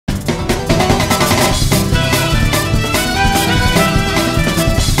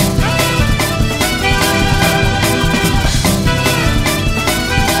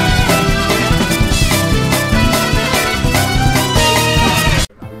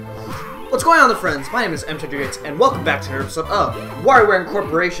What's going on, friends? My name is M2Gates, and welcome back to another episode of WarioWare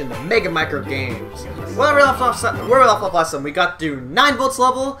Incorporation, the Mega Microgames. Where we left off last time, we got through 9 volts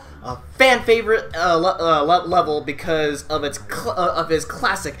level, a fan favorite level because of his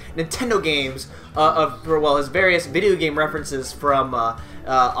classic Nintendo games, his various video game references from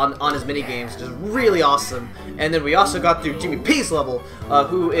on his mini games, which is really awesome. And then we also got through Jimmy P's level,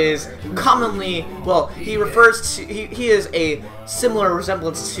 who is commonly, well, he is a similar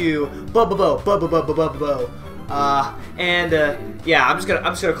resemblance to Bo. Yeah, I'm just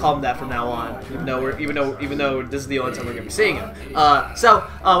gonna call him that from now on, even though this is the only time we're gonna be seeing him.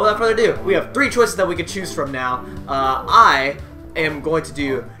 Without further ado, we have 3 choices that we can choose from now. I am going to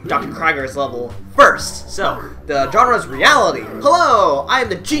do Dr. Krieger's level first. So, the genre is reality. Hello, I am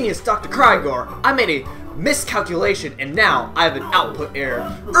the genius Dr. Krieger. I made a miscalculation and now I have an output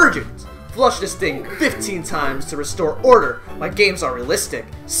error. Urgent! Flush this thing 15 times to restore order. My games are realistic.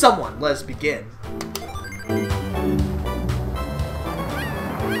 Someone, let us begin.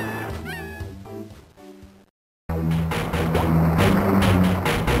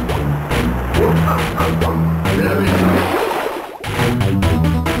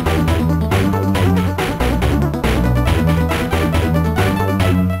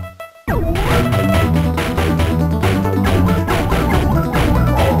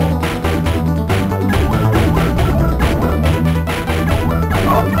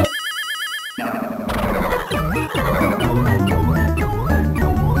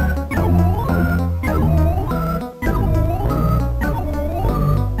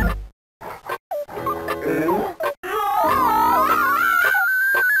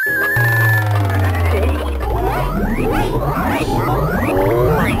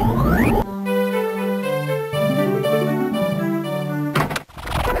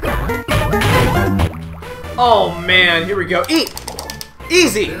 Oh man, here we go. Eat!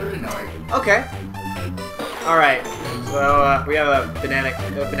 Easy! Okay. Alright. So, we have a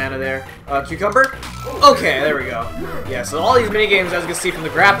banana there. Cucumber? Okay, there we go. Yeah, so all these minigames, as you can see from the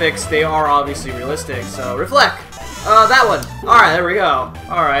graphics, they are obviously realistic. So, reflect! That one! Alright, there we go.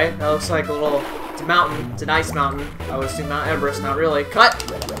 Alright, that looks like a little... It's a mountain. It's an ice mountain. I would assume Mount Everest, not really. Cut!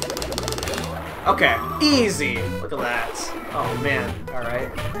 Okay, easy! Look at that. Oh man,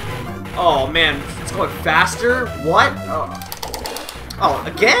 alright. Oh man, it's going faster? What? Oh,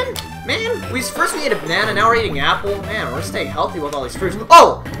 again? Man, first we ate a banana, now we're eating apple. Man, we're staying healthy with all these fruits.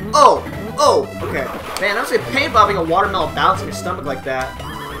 Oh! Okay. Man, I'm just pain having a watermelon bounce in your stomach like that.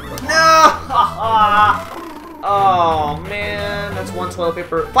 No! Oh man, that's one toilet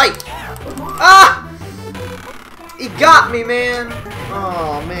paper. Fight! Ah! He got me, man!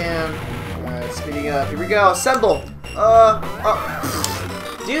 Oh man. Alright, speeding up. Here we go. Assemble!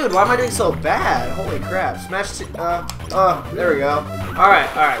 Dude, why am I doing so bad? Holy crap. Smash there we go.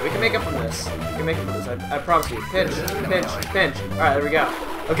 Alright, we can make up from this. I promise you. Pinch. Alright, there we go.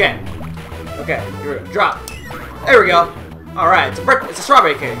 Okay, here we go. Drop. There we go. Alright, it's a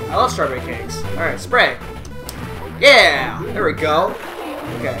strawberry cake. I love strawberry cakes. Alright, spray. Yeah! There we go.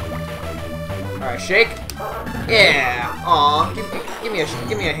 Okay. Alright, shake. Yeah! Aw, give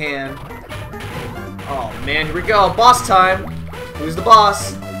me a hand. Oh man, here we go. Boss time. Who's the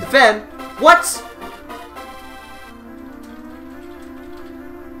boss? Defend. What?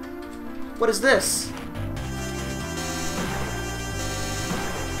 What is this?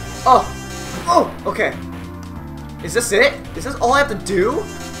 Oh, okay. Is this it? Is this all I have to do?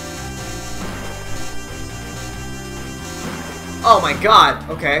 Oh my god.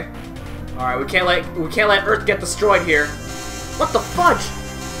 Okay. All right, we can't let Earth get destroyed here. What the fudge?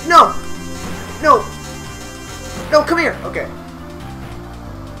 No, come here. Okay.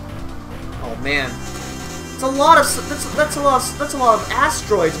 Oh man, it's a lot of that's a lot of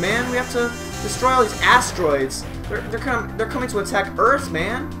asteroids, man. We have to destroy all these asteroids. They're coming to attack Earth,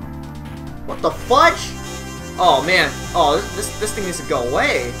 man. What the fudge? Oh man. Oh, this thing needs to go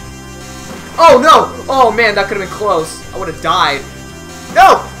away. Oh no! Oh man, that could have been close. I would have died.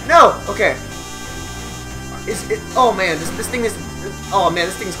 No! Okay. Oh man, this thing is. Oh man,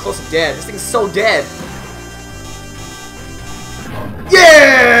 this thing is close to dead. This thing is so dead.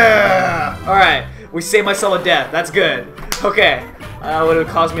 Yeah! Alright, we saved myself a death. That's good. Okay. That would have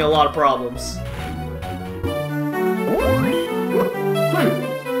caused me a lot of problems.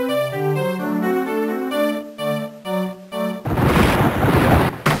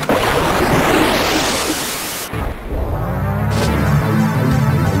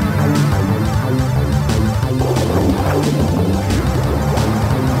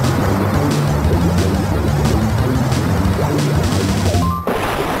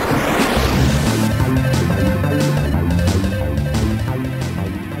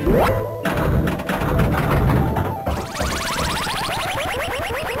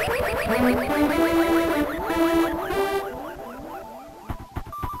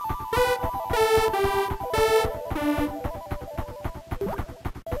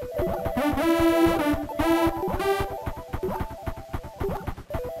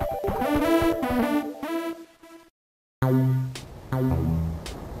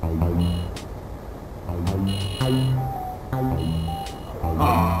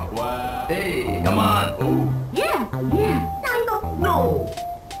 Hey, come on. Oh. Yeah. No.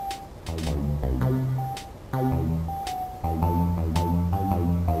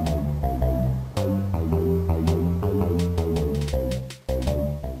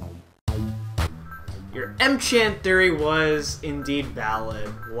 Your M-Chan theory was indeed valid.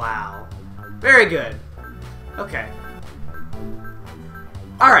 Wow. Very good. Okay.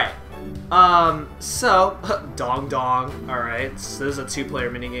 Alright. So, Dong Dong. Alright, so this is a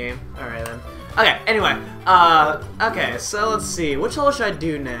two-player minigame. Alright then. Okay, anyway. Okay, so let's see. Which level should I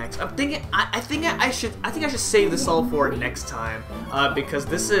do next? I'm thinking, I think I should save this all for next time. Because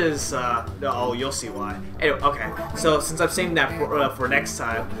this is, oh, you'll see why. Anyway, okay. So, since I'm saving that for next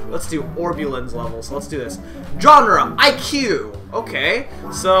time, let's do Orbuland's level. So let's do this. Genre, IQ. Okay,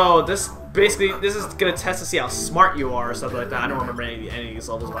 so this is gonna test to see how smart you are or something like that. I don't remember any of these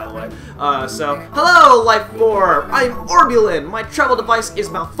levels, by the way. So, hello, Life Form! I'm Orbuland! My travel device is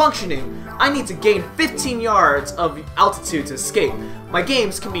malfunctioning. I need to gain 15 yards of altitude to escape. My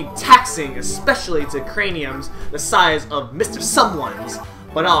games can be taxing, especially to craniums the size of Mr. Someone's,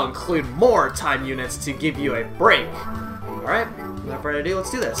 but I'll include more time units to give you a break. Alright, without further ado,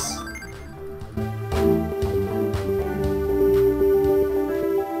 let's do this.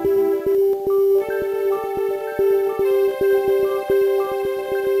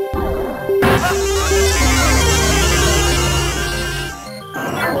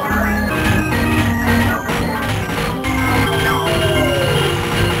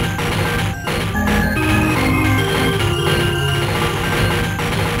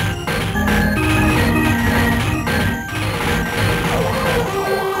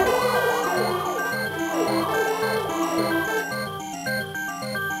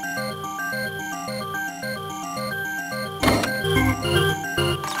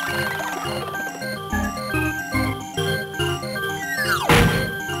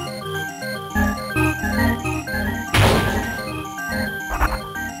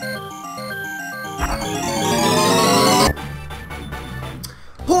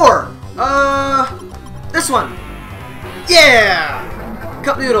 This one! Yeah!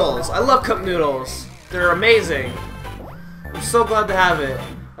 Cup noodles! I love cup noodles. They're amazing. I'm so glad to have it.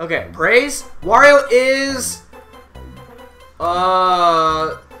 Okay, praise? Wario is...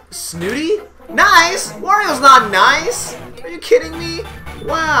 snooty? Nice! Wario's not nice! Are you kidding me?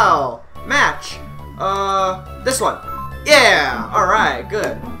 Wow! Match. This one. Yeah! Alright,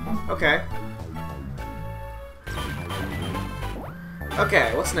 good. Okay.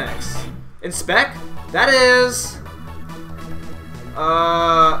 Okay, what's next? Inspect? That is...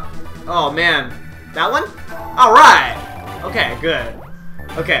 oh man. That one? Alright! Okay, good.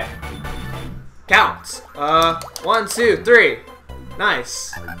 Okay. Counts. 1, 2, 3.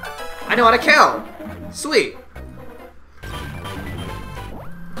 Nice. I know how to count. Sweet.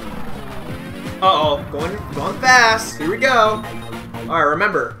 Uh-oh, going fast. Here we go. Alright,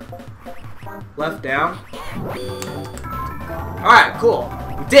 remember. Left down. Alright, cool.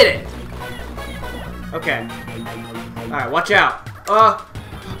 We did it. Okay. Alright, watch out.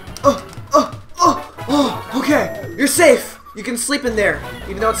 Okay. You're safe. You can sleep in there,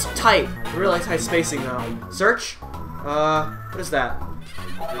 even though it's tight. Really tight spacing, though. Search. What is that?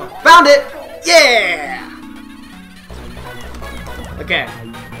 Oh, found it! Yeah! Okay.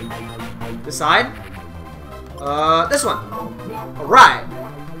 This side. This one. Alright.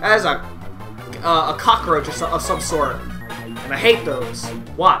 That is a cockroach of some sort. And I hate those.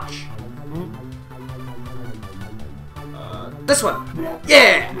 Watch. This one.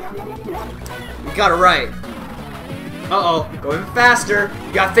 Yeah! We got it right. Uh-oh. Going faster.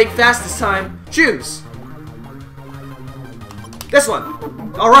 You gotta think fast this time. Choose. This one.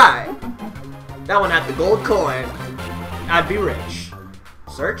 Alright. That one had the gold coin. I'd be rich.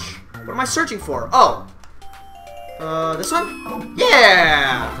 Search? What am I searching for? Oh. This one?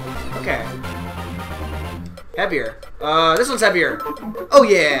 Yeah! Okay. Heavier. This one's heavier. Oh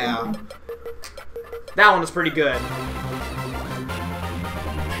yeah! That one was pretty good.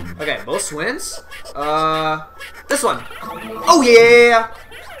 Okay, both swings. This one. Oh yeah!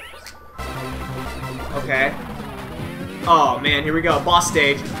 Okay. Oh man, here we go. Boss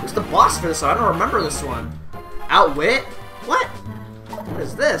stage. Who's the boss for this one? I don't remember this one. Outwit? What? What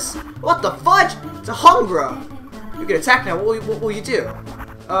is this? What the fudge? It's a Hungra. You can attack now. What will you do?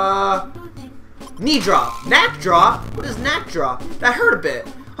 Knee drop. Knack drop? What is knack drop? That hurt a bit.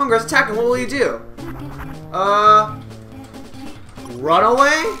 Hungra's attacking. What will you do? Run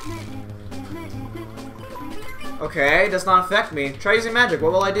away? Okay, does not affect me. Try using magic.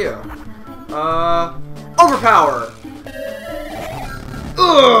 What will I do? Overpower.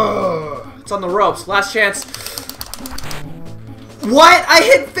 Ugh! It's on the ropes. Last chance. What? I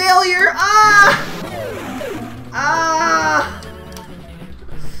hit failure! Ah! Ah!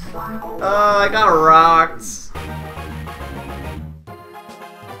 Oh, I got rocked.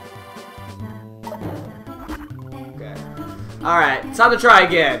 Okay. Alright, time to try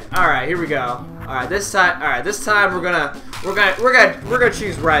again. Alright, here we go. Alright, this time we're gonna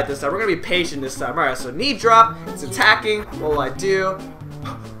choose right this time. We're gonna be patient this time. Alright, so knee drop, it's attacking. What will I do?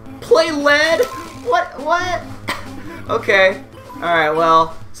 Play lead? What? Okay. Alright,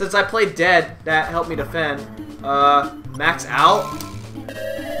 well, since I played dead, that helped me defend. Max out?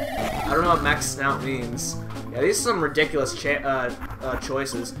 I don't know what max out means. Yeah, these are some ridiculous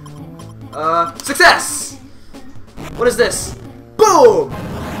choices. Success! What is this? Boom!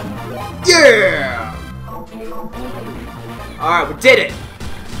 Yeah! Alright, we did it!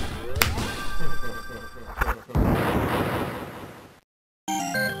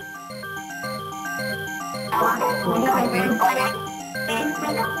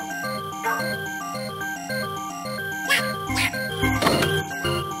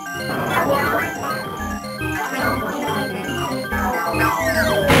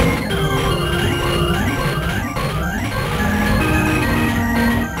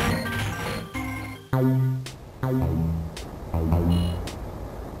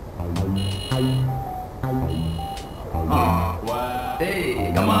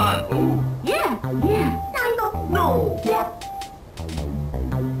 Hey, come on. Oh. Yeah. No.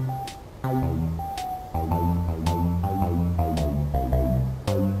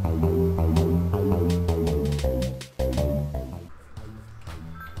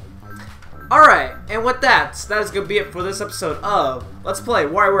 Alright, and with that is going to be it for this episode of Let's Play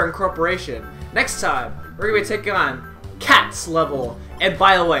WarioWare Incorporation. Next time, we're going to be taking on Cat's level. And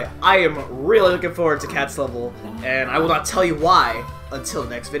by the way, I am really looking forward to Cat's level, and I will not tell you why until the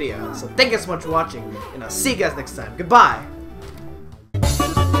next video. So thank you so much for watching, and I'll see you guys next time. Goodbye!